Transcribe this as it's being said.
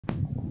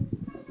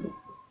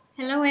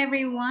Hello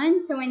everyone.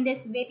 So in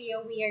this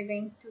video, we are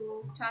going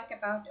to talk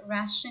about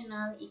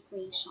rational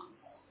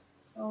equations.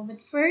 But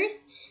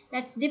first,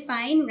 let's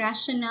define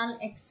rational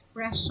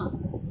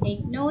expression.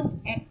 Take note,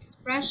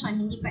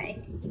 expression, hindi pa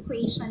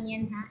equation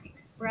yan ha,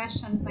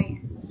 expression pa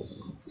yan.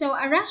 So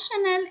a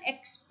rational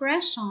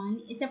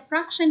expression is a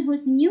fraction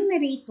whose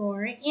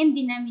numerator and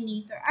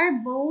denominator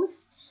are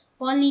both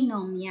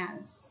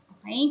polynomials.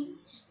 Okay?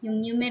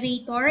 Yung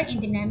numerator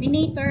and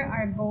denominator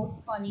are both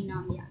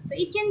polynomials. So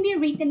it can be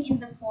written in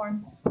the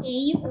form a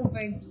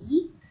over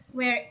b,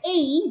 where a,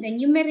 the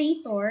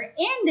numerator,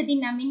 and the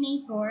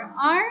denominator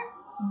are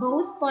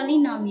both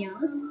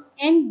polynomials,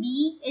 and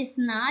b is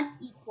not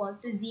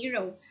equal to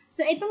 0.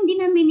 So itong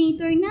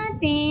denominator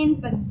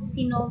natin, pag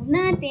sinolve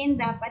natin,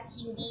 dapat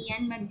hindi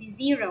yan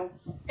magzi-0.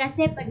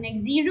 Kasi pag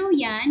nag-0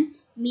 yan,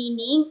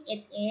 meaning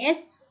it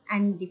is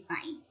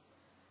undefined.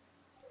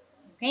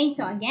 Okay,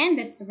 so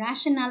again, that's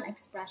rational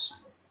expression.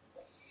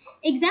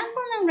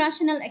 Example ng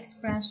rational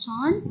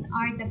expressions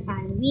are the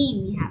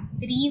following. We have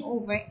 3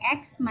 over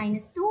x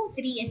minus 2.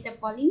 3 is a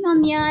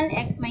polynomial.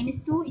 X minus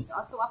 2 is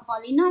also a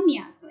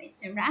polynomial. So it's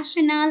a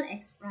rational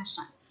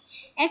expression.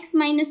 X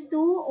minus 2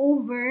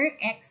 over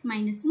x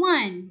minus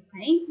 1.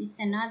 Okay, it's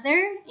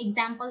another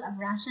example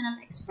of rational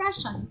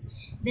expression.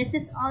 This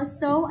is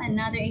also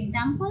another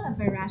example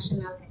of a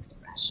rational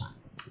expression.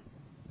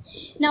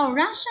 Now,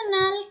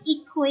 rational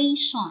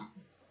equation.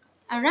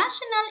 A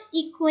rational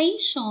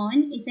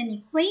equation is an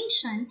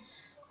equation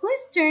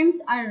whose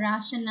terms are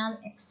rational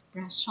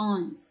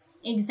expressions.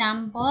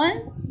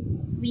 Example,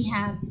 we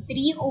have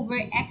 3 over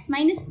x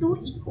minus 2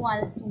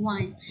 equals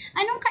 1.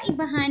 Anong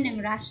kaibahan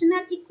ng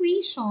rational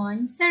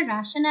equation sa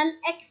rational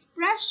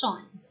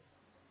expression?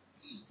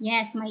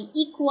 Yes, may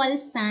equal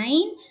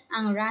sign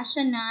ang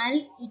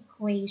rational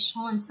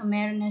equation. So,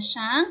 meron na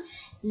siyang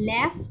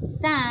left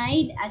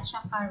side at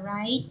saka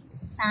right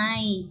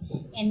side.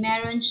 And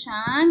meron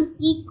siyang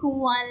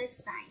equal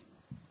sign.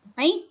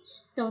 Okay?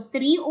 So,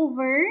 3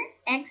 over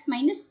x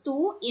minus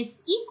 2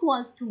 is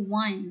equal to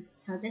 1.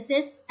 So, this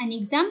is an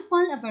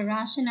example of a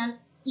rational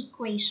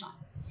equation.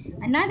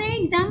 Another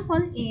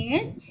example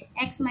is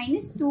x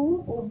minus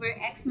 2 over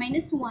x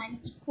minus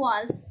 1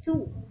 equals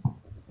 2.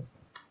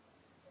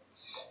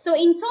 So,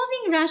 in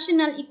solving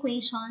rational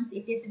equations,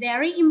 it is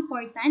very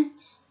important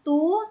to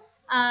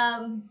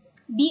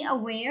be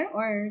aware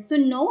or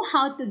to know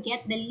how to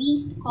get the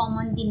least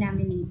common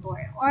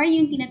denominator or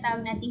yung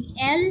tinatawag nating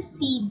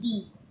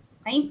LCD.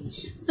 Okay?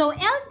 So,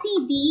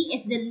 LCD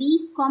is the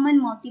least common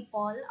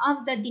multiple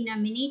of the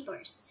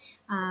denominators.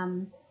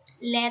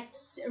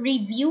 Let's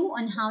review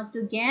on how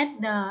to get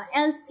the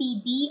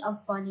LCD of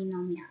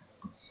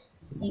polynomials.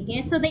 Sige.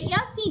 So, the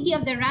LCD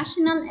of the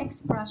rational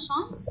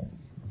expressions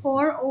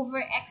 4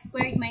 over x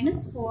squared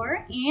minus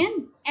 4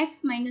 and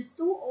x minus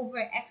 2 over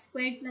x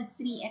squared plus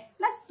 3x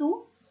plus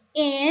 2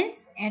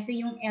 is, eto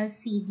yung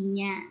LCD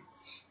niya.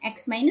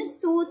 X minus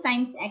 2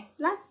 times x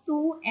plus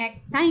 2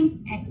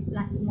 times x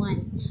plus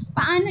 1.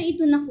 Paano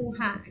ito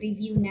nakuha?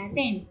 Review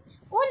natin.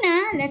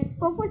 Una, let's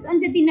focus on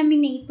the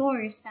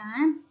denominators.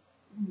 Ano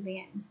ba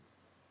yan?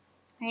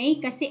 Okay,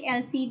 kasi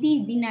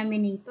LCD,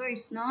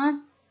 denominators,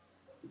 no?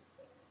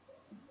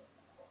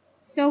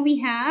 So, we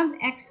have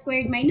x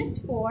squared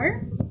minus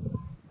 4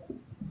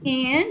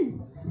 and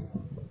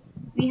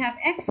we have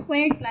x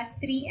squared plus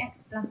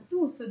 3x plus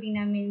 2. So,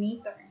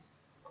 denominator.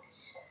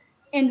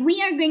 And we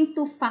are going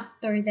to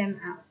factor them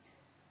out.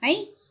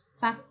 Okay?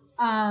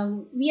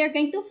 We are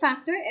going to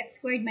factor x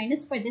squared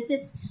minus 4. This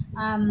is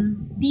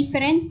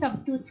difference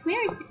of two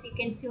squares. If you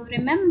can still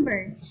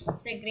remember,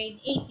 sa grade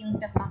 8, yung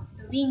sa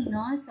factoring,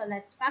 no? So,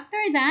 let's factor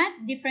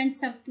that.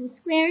 Difference of two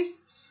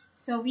squares.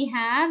 So, we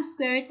have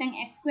square root ng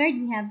x squared,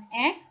 we have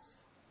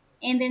x.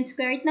 And then,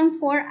 square root ng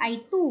 4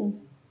 ay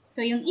 2. So,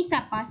 yung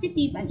isa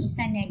positive, ang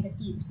isa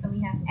negative. So,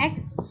 we have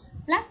x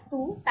plus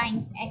 2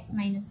 times x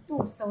minus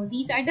 2. So,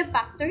 these are the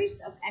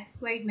factors of x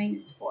squared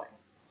minus 4.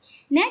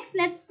 Next,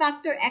 let's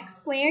factor x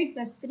squared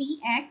plus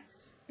 3x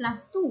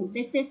plus 2.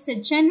 This is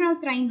a general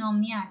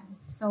trinomial.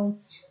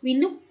 So, we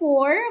look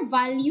for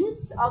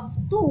values of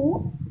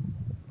 2.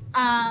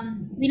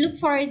 We look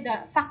for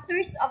the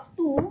factors of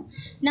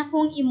 2 na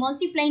kung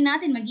i-multiply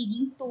natin,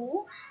 magiging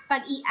 2.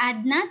 Pag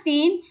i-add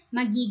natin,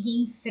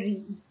 magiging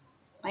 3.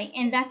 Okay?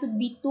 And that would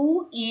be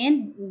 2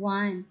 and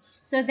 1.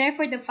 So,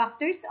 therefore, the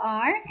factors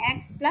are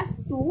x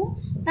plus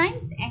 2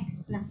 times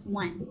x plus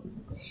 1.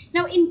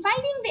 Now, in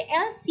finding the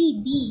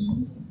LCD,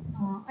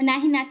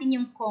 unahin natin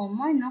yung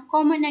common. No?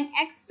 Common ng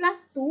x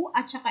plus 2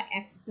 at saka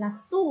x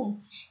plus 2.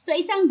 So,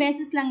 isang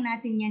beses lang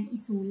natin yan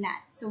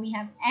isulat. So, we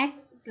have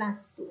x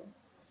plus 2.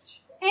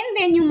 And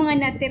then, yung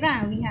mga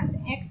natira, we have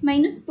x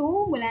minus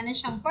 2. Wala na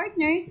siyang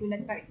partner.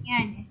 Sulat pa rin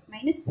yan. X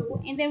minus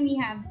 2. And then, we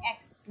have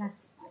x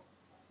plus 1.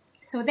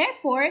 So,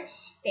 therefore,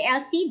 the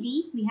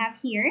LCD we have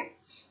here,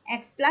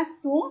 x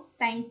plus 2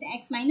 times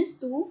x minus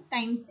 2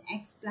 times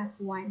x plus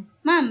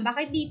 1. Ma'am,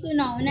 bakit dito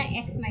nauna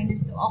x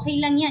minus 2?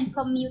 Okay lang yan.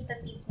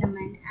 Commutative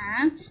naman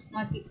ang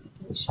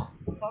multiplication.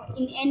 So,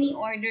 in any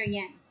order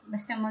yan.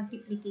 Basta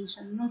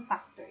multiplication ng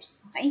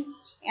factors. Okay?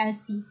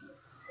 LCD.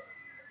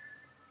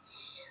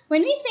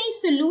 When we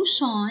say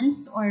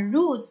solutions or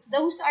roots,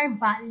 those are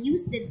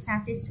values that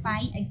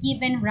satisfy a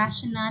given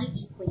rational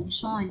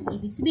equation.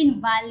 Ibig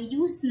sabihin,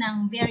 values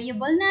ng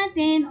variable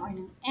natin or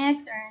ng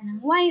x or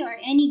ng y or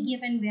any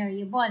given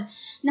variable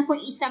na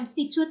kung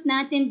i-substitute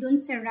natin dun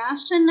sa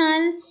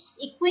rational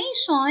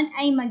equation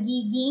ay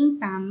magiging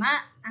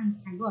tama ang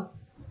sagot.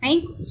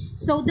 Okay?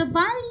 So, the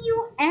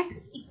value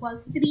x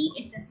equals 3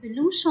 is a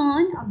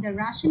solution of the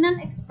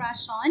rational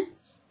expression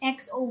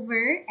x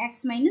over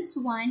x minus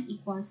 1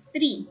 equals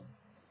 3.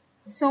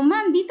 So,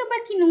 ma'am, dito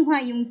ba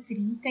kinuha yung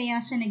 3 kaya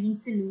siya naging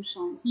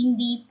solution?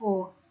 Hindi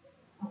po.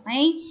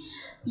 Okay?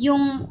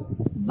 Yung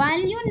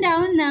value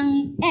daw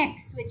ng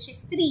x, which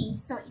is 3.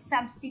 So,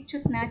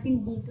 i-substitute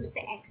natin dito sa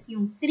x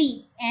yung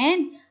 3.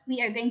 And we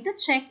are going to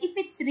check if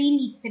it's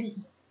really 3.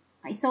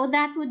 Okay, so,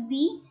 that would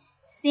be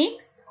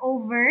 6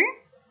 over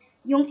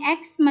yung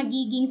x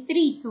magiging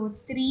 3. So,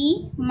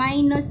 3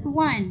 minus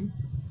 1.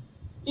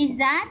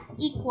 Is that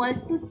equal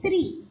to 3?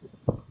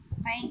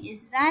 Okay,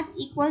 is that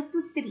equal to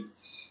 3?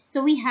 So,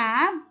 we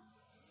have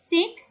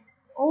 6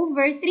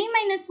 over 3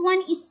 minus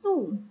 1 is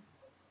 2.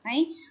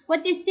 Okay,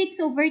 what is 6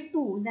 over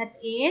 2? That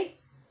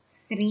is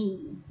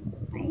 3.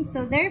 Okay,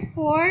 so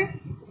therefore,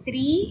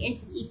 3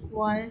 is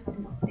equal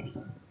to 3.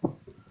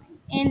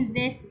 And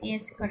this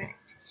is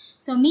correct.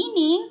 So,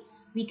 meaning,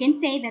 we can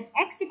say that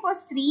x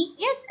equals 3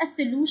 is a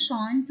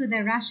solution to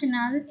the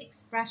rational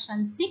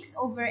expression 6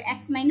 over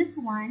x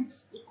minus 1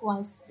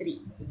 equals 3.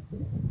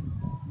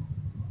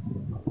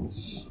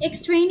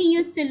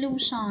 Extraneous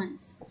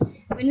solutions.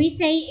 When we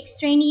say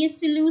extraneous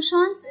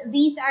solutions,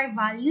 these are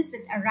values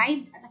that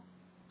arrived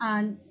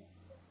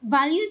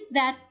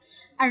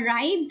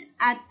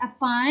at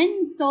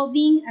upon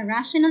solving a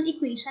rational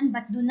equation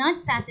but do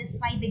not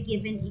satisfy the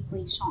given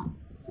equation.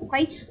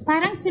 Okay?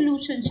 Parang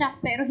solution siya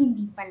pero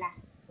hindi pala.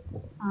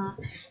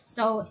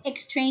 So,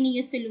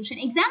 extraneous solution.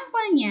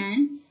 Example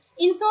niyan,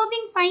 in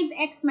solving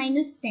 5x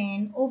minus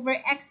 10 over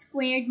x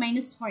squared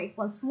minus 4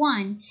 equals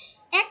 1,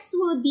 x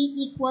will be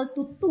equal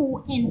to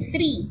 2 and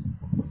 3.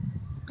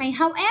 Okay,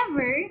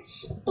 however,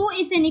 2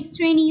 is an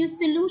extraneous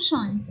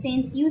solution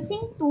since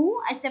using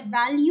 2 as a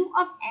value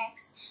of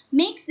x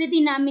makes the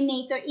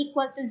denominator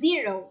equal to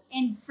 0.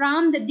 And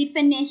from the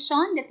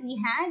definition that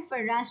we had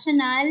for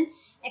rational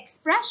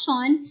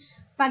expression,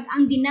 pag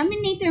ang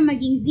denominator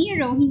maging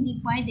 0,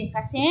 hindi pwede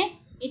kasi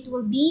it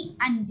will be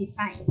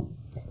undefined.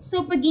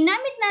 So, pag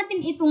ginamit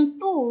natin itong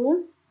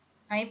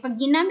 2, okay,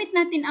 pag ginamit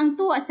natin ang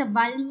 2 as a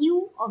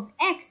value of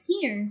x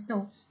here,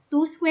 so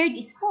 2 squared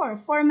is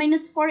 4. 4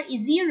 minus 4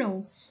 is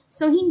 0.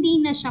 So,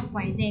 hindi na siya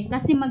pwede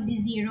kasi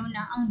magzi-0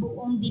 na ang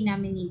buong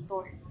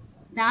denominator.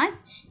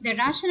 Thus, the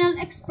rational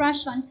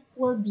expression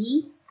will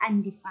be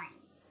undefined.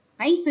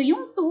 Okay, so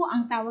yung 2,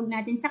 ang tawag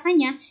natin sa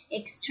kanya,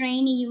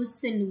 extraneous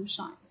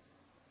solution.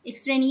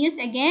 Extraneous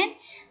again,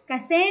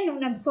 kasi nung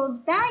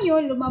nag-solve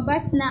tayo,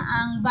 lumabas na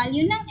ang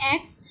value ng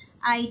x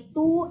ay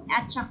 2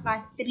 at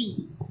saka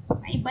 3.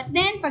 Okay? But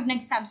then, pag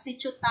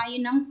nag-substitute tayo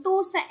ng 2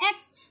 sa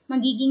x,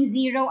 magiging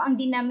 0 ang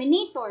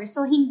denominator.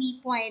 So, hindi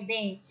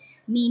pwede.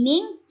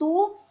 Meaning,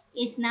 2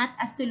 is not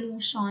a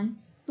solution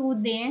to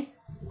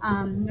this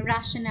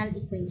rational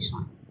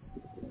equation.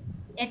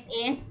 It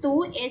is,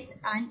 2 is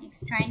an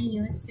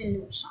extraneous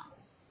solution.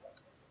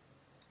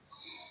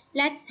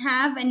 Let's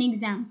have an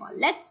example.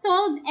 Let's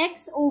solve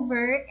x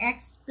over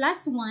x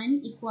plus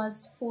 1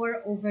 equals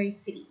 4 over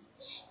 3.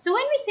 So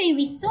when we say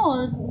we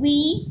solve,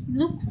 we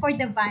look for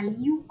the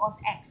value of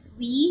x.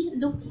 We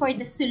look for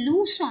the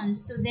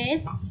solutions to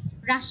this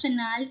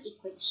rational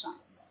equation.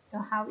 So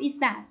how is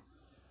that?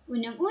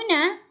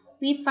 Unang-una,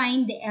 we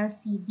find the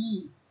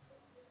LCD.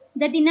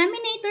 The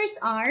denominators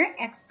are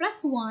x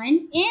plus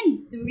 1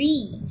 and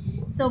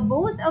 3. So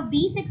both of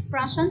these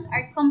expressions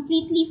are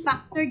completely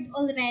factored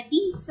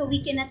already, so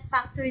we cannot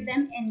factor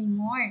them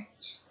anymore.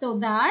 So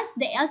thus,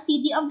 the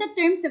LCD of the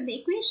terms of the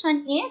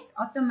equation is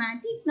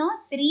automatic, no?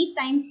 3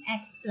 times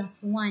x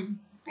plus 1.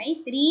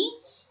 Okay,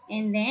 3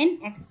 and then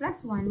x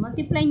plus 1.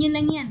 Multiply nyo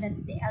lang yan,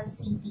 that's the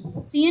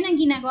LCD. So yun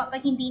ang ginagawa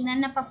pag hindi na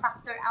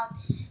napafactor out,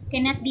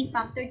 cannot be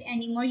factored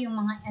anymore yung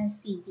mga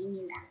LCD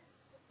nila.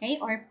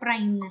 Okay, or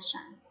prime na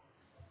siya.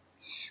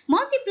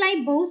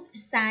 Multiply both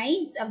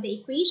sides of the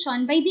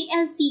equation by the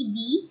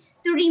LCD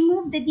to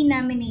remove the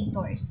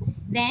denominators.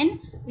 Then,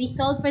 we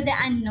solve for the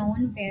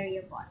unknown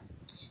variable.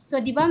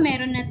 So, di ba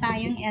meron na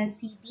tayong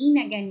LCD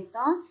na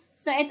ganito?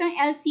 So, itong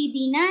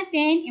LCD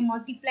natin,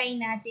 i-multiply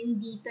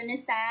natin dito na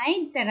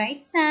side, sa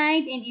right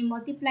side, and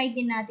i-multiply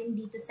din natin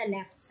dito sa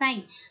left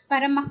side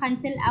para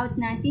ma-cancel out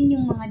natin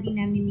yung mga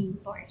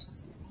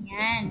denominators.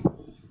 Ayan.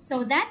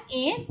 So,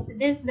 this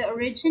is the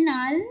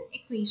original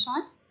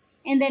equation.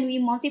 And then we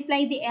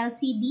multiply the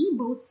LCD,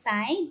 both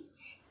sides.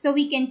 So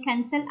we can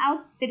cancel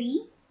out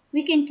 3.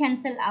 We can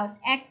cancel out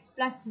x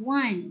plus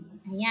 1.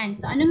 Ayan.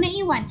 So anong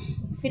naiwan?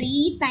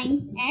 3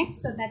 times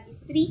x. So that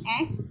is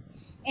 3x.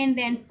 And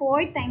then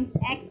 4 times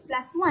x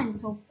plus 1.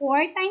 So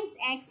 4 times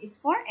x is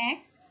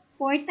 4x.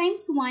 4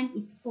 times 1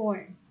 is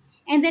 4.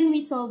 And then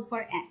we solve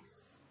for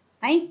x.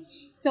 Okay?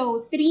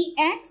 So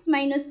 3x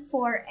minus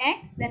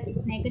 4x, that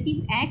is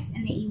negative x.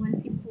 And naiwan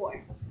si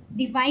 4.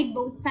 divide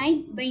both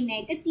sides by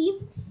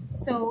negative.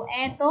 So,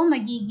 eto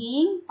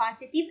magiging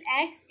positive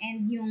x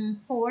and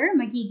yung 4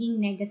 magiging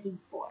negative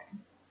 4.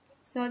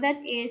 So,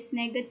 that is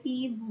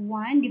negative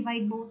 1.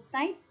 Divide both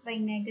sides by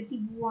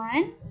negative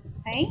 1.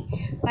 Okay?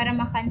 Para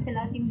ma-cancel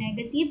out yung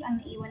negative,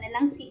 ang naiwan na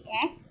lang si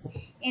x.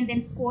 And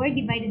then 4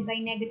 divided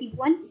by negative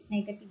 1 is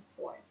negative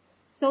 4.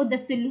 So, the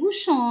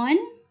solution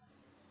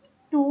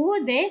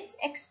to this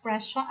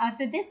expression,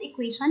 to this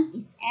equation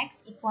is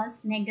x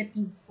equals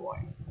negative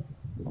 4.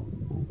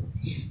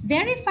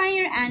 Verify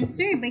your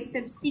answer by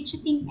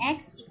substituting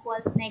x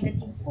equals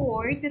negative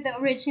 4 to the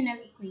original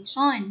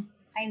equation.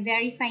 Okay,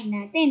 verify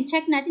natin.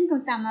 Check natin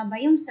kung tama ba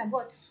yung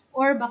sagot.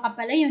 Or baka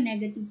pala yung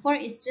negative 4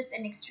 is just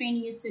an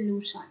extraneous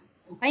solution.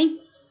 Okay?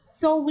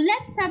 So,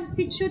 let's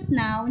substitute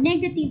now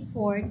negative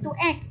 4 to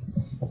x.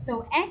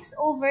 So, x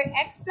over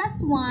x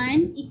plus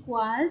 1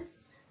 equals,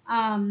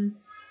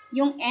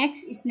 yung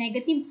x is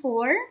negative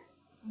 4.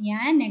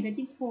 Ayan,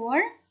 negative 4.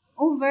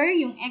 Over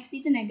yung x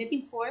dito,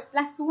 negative 4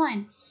 plus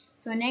 1.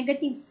 So,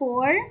 negative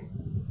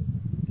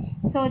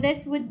 4. So,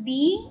 this would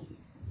be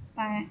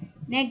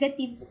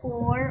negative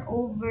 4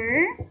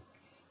 over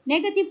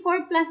negative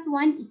 4 plus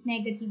 1 is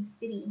negative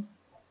 3.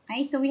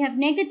 Okay, so we have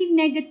negative,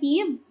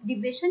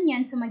 division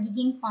yan, so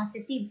magiging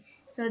positive.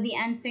 So, the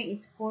answer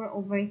is 4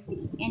 over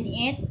 3. And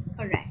it's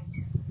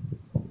correct.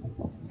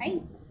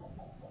 Okay.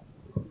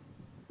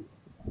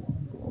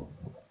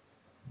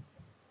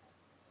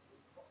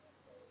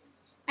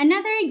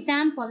 Another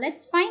example,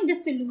 let's find the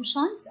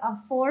solutions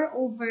of 4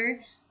 over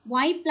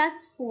y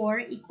plus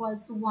 4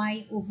 equals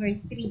y over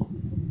 3.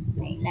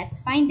 Okay, let's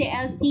find the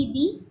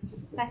LCD.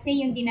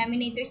 Kasi yung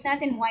denominators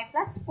natin, y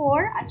plus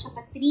 4 at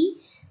saka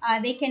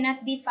 3, they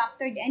cannot be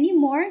factored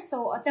anymore.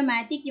 So,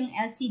 automatic yung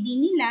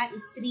LCD nila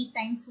is 3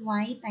 times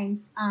y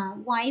times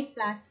y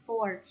plus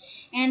 4.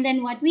 And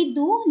then what we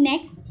do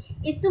next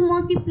is to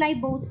multiply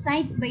both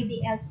sides by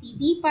the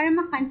LCD para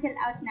ma-cancel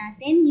out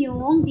natin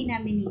yung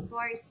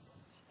denominators.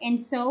 And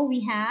so,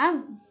 we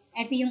have,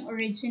 ito yung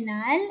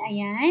original,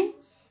 ayan.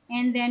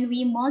 And then,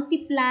 we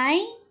multiply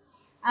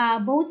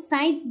both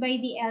sides by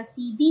the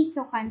LCD.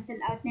 So,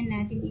 cancel out na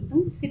natin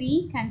itong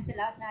 3.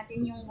 Cancel out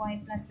natin yung y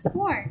plus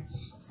 4.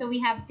 So, we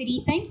have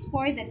 3 times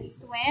 4, that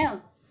is 12.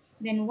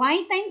 Then,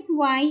 y times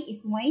y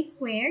is y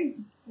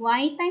squared.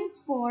 Y times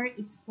 4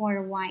 is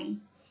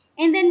 4y.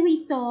 And then, we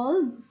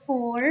solve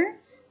for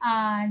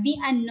the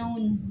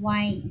unknown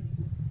y.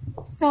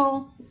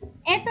 So,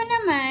 ito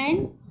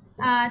naman,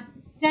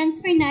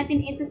 transfer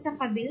natin ito sa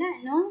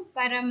kabila, no?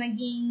 Para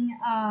maging,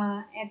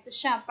 ito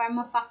siya, para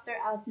ma-factor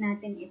out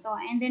natin ito.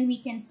 And then,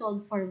 we can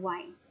solve for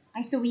y.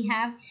 Okay, so, we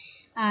have,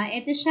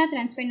 ito siya,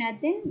 transfer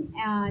natin.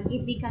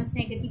 It becomes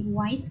negative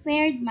y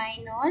squared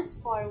minus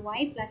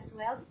 4y plus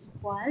 12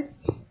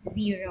 equals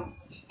 0.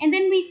 And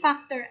then, we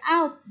factor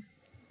out.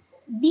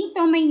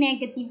 Dito, may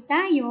negative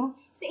tayo.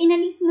 So,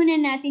 inalis muna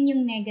natin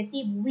yung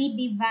negative. We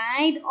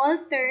divide all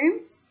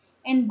terms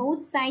and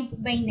both sides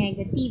by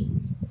negative.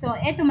 So,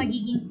 ito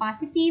magiging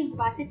positive,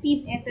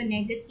 ito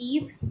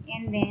negative,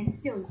 and then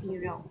still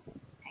 0.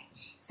 Okay.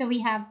 So,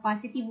 we have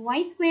positive y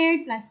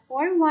squared plus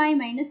 4y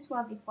minus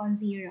 12 equals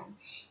 0.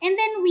 And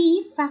then,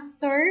 we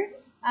factor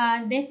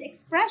this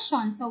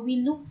expression. So,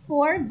 we look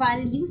for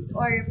values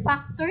or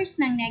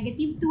factors ng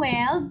negative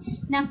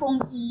 12 na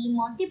kung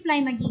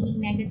i-multiply,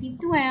 magiging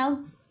negative 12,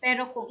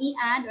 pero kung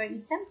i-add or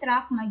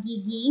i-subtract,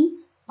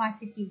 magiging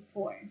positive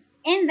 4.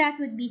 And that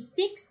would be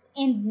 6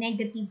 and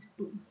negative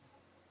 2.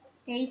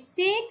 Okay,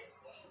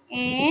 6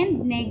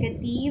 and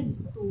negative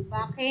 2.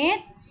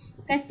 Bakit?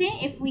 Kasi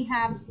if we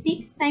have 6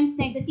 times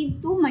negative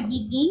 2,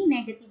 magiging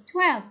negative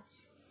 12.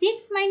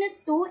 6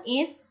 minus 2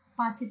 is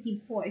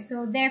positive 4.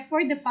 So,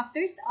 therefore, the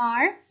factors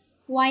are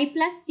y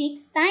plus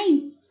 6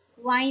 times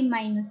y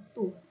minus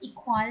 2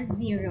 equals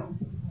 0.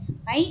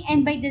 Okay?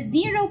 And by the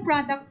zero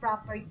product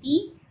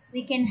property,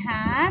 we can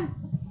have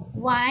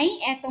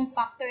y, etong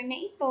factor na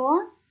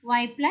ito,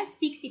 y plus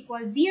 6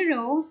 equals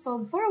 0.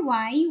 Solve for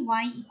y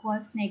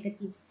equals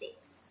negative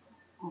 6.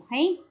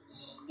 Okay?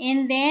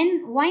 And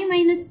then, y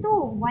minus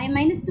 2. Y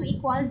minus 2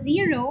 equals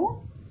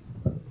 0.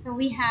 So,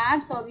 we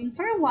have, solving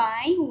for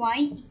y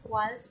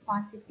equals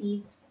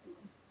positive 2.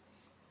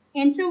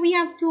 And so, we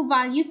have two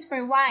values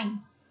for y.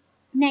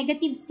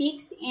 Negative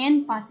 6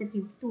 and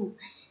positive 2.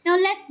 Now,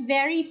 let's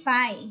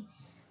verify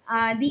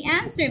the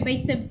answer by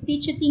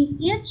substituting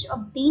each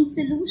obtained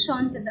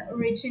solution to the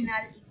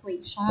original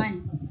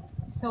equation.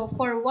 So,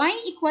 for y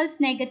equals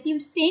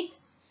negative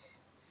 6,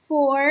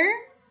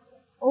 4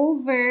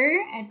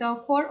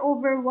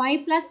 over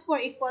y plus 4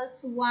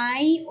 equals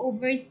y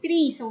over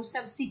 3. So,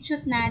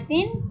 substitute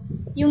natin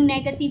yung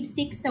negative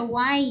 6 sa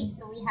y.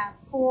 So, we have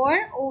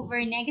 4 over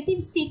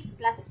negative 6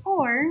 plus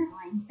 4.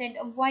 Instead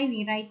of y,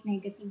 we write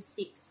negative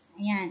 6.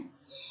 Ayan.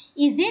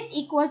 Is it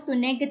equal to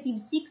negative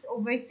 6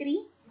 over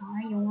 3?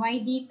 Yung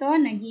y dito,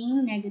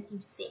 naging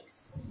negative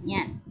 6.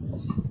 Ayan.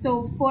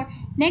 So, for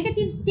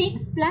negative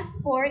 6 plus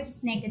 4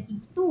 is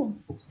negative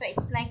 2. So,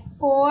 it's like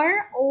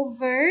 4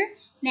 over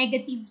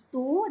negative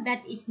 2,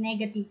 that is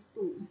negative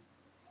 2.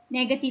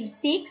 Negative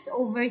 6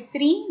 over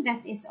 3, that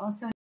is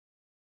also